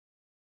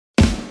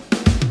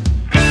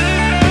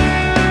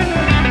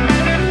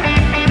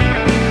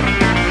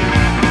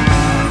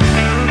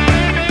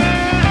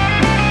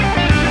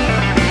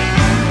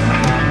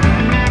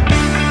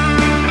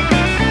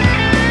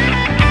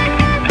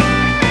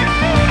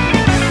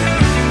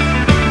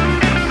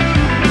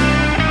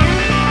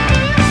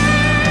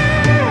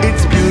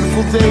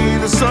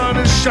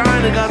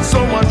shine, I got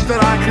so much that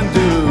I can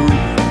do.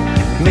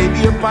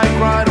 Maybe a bike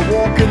ride, a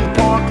walk in the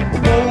park, a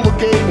roller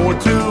game or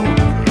two.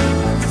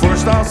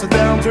 First I'll sit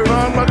down, turn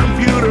on my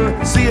computer,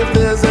 see if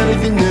there's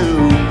anything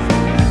new.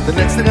 The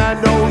next thing I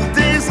know, the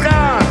day's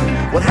gone.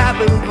 What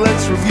happened?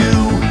 Let's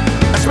review.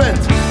 I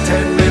spent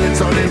 10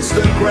 minutes on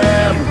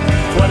Instagram,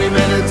 20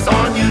 minutes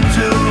on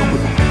YouTube,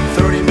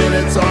 30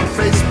 minutes on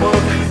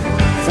Facebook,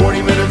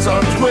 40 minutes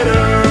on Twitter,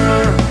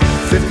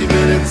 50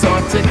 minutes on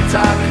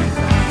TikTok,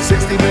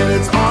 60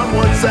 minutes on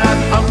WhatsApp.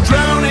 I'm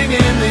drowning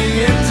in the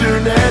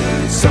internet.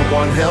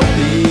 Someone help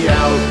me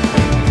out.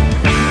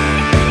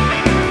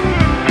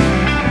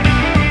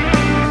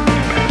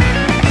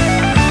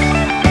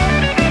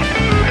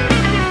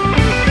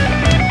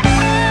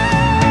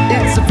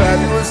 It's a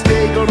fabulous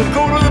day. Gonna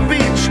go to the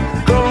beach.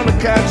 Gonna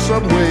catch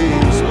some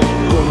waves.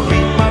 Gonna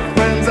meet my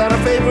friends at a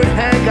favorite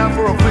hangout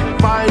for a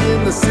quick bite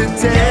in the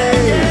city.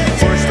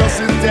 First I'll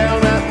sit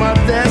down at my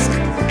desk,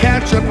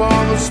 catch up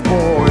on the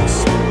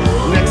sports.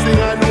 Next thing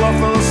I knew, I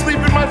fell asleep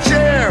in my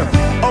chair.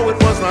 Oh, it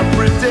was not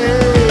pretty.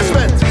 I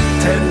spent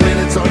 10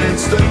 minutes on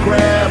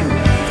Instagram,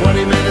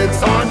 20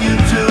 minutes on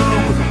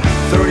YouTube,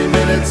 30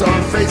 minutes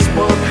on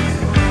Facebook,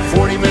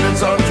 40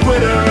 minutes on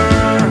Twitter,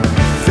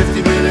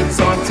 50 minutes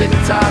on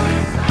TikTok,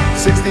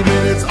 60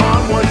 minutes on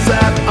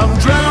WhatsApp. I'm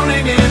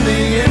drowning in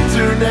the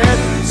internet.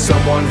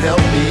 Someone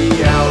help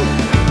me out.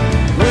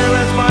 Where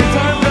has my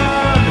time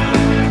gone?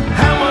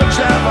 How much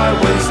have I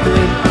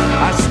wasted?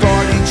 I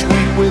start each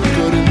week with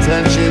good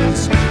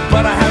intentions,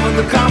 but I haven't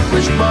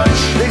accomplished much.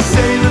 They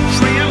say the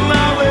tree of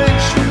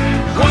knowledge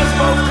was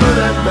both good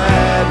and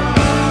bad.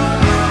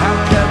 How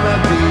can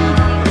that be?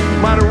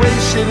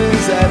 Moderation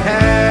is at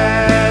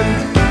hand.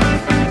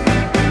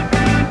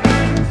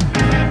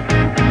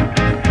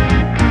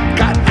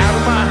 Got out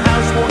of my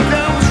house, walked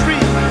down the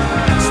street,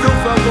 still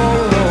felt all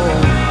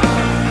alone.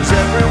 'Cause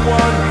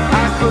everyone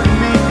I could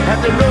meet had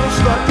their nose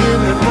stuck in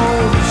their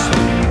bones.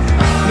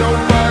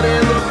 Nobody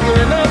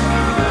looking up,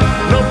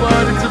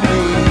 nobody to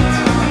meet.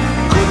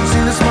 Couldn't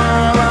see the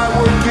smile I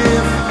would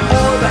give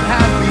or the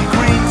happy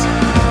greet.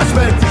 I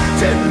spent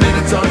 10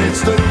 minutes on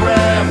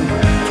Instagram,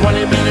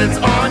 20 minutes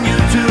on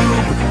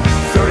YouTube,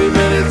 30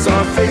 minutes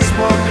on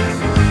Facebook,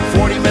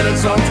 40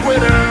 minutes on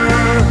Twitter,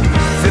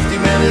 50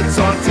 minutes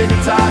on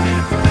TikTok,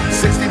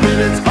 60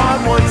 minutes on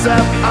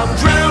WhatsApp. I'm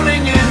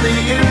drowning in the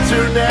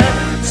internet.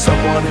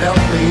 Someone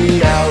help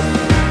me out.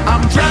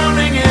 I'm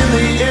drowning in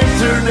the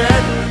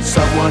internet.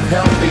 Someone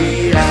help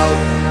me out.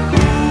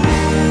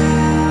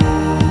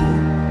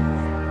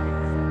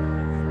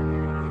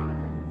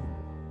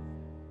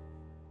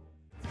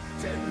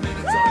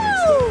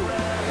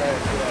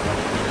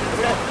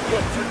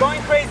 You're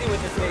going crazy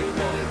with this thing.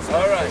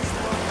 All right.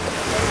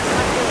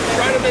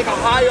 Try to make a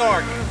high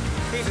arc.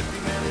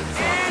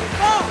 And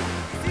phone!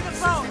 See the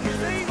phone!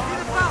 See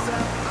the phone!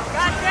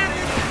 God damn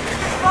it!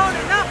 This phone,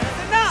 enough!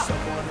 It's enough!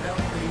 Someone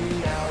help me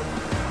out.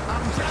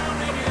 I'm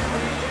drowning in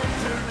the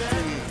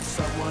internet.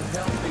 Someone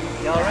help me.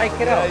 You all right,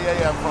 kiddo?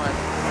 Yeah, I'm fine.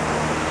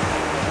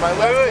 My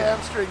left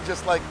hamstring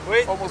just like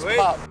almost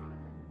popped.